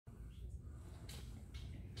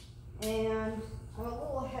And I'm a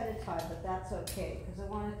little ahead of time, but that's okay, because I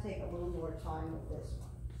want to take a little more time with this one.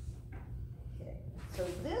 Okay, so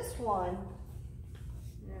this one,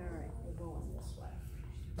 all right, we're going this way.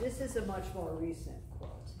 This is a much more recent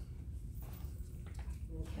quilt.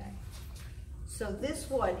 Okay, so this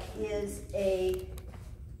one is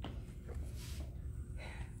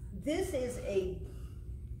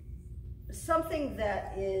something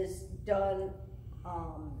that is done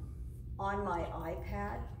on my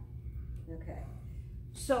iPad. Okay,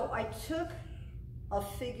 so I took a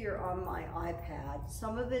figure on my iPad.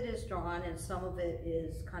 Some of it is drawn and some of it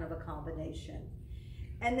is kind of a combination.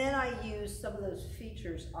 And then I used some of those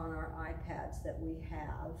features on our iPads that we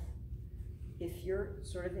have. If you're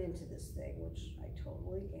sort of into this thing, which I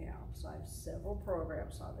totally am, so I have several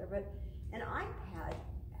programs on there, but an iPad,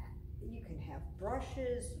 you can have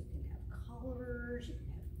brushes, you can have colors, you can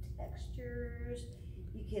have textures,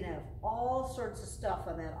 you can have all sorts of stuff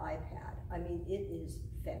on that iPad. I mean, it is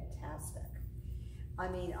fantastic. I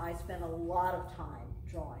mean, I spend a lot of time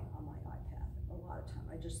drawing on my iPad, a lot of time.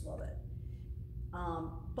 I just love it.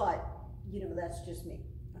 But, you know, that's just me.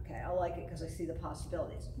 Okay, I like it because I see the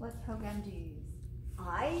possibilities. What program do you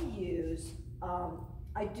use?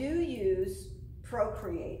 I do use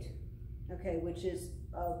Procreate, okay, which is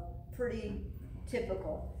pretty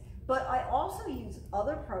typical. But I also use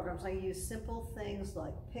other programs. I use simple things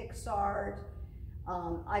like PixArt.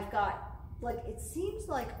 I've got, like, it seems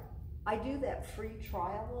like I do that free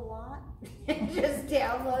trial a lot and just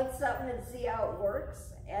download something and see how it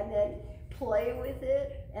works and then play with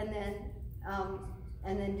it and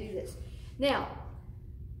then do this. Now,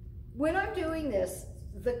 when I'm doing this,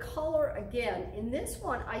 the color, again, in this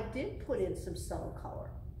one, I did put in some subtle color.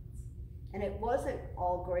 And it wasn't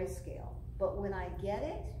all grayscale. But when I get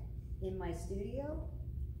it in my studio,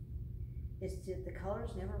 it's just, the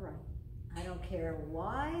color's never right. I don't care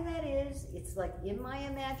why that is. It's like in my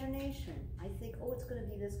imagination, I think, oh, it's going to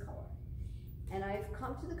be this color. And I've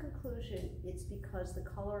come to the conclusion it's because the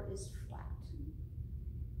color is flat.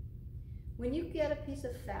 When you get a piece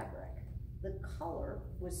of fabric, the color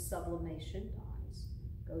with sublimation dyes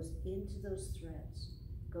goes into those threads,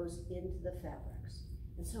 goes into the fabrics.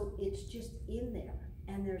 And so it's just in there,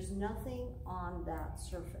 and there's nothing on that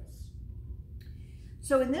surface.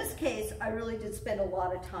 So in this case, I really did spend a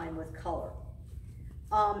lot of time with color.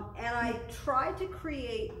 And I tried to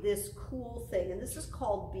create this cool thing, and this is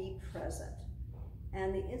called Be Present.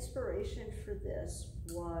 And the inspiration for this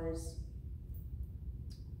was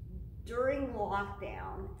during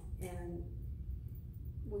lockdown, and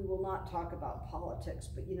we will not talk about politics,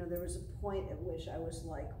 but you know, there was a point at which I was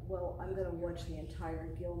like, well, I'm gonna watch the entire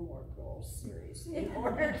Gilmore Girls series in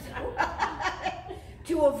order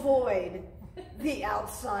to avoid the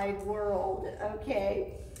outside world,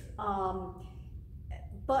 okay?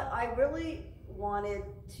 But I really wanted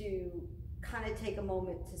to kind of take a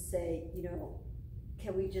moment to say, you know,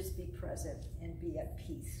 can we just be present and be at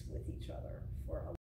peace with each other for a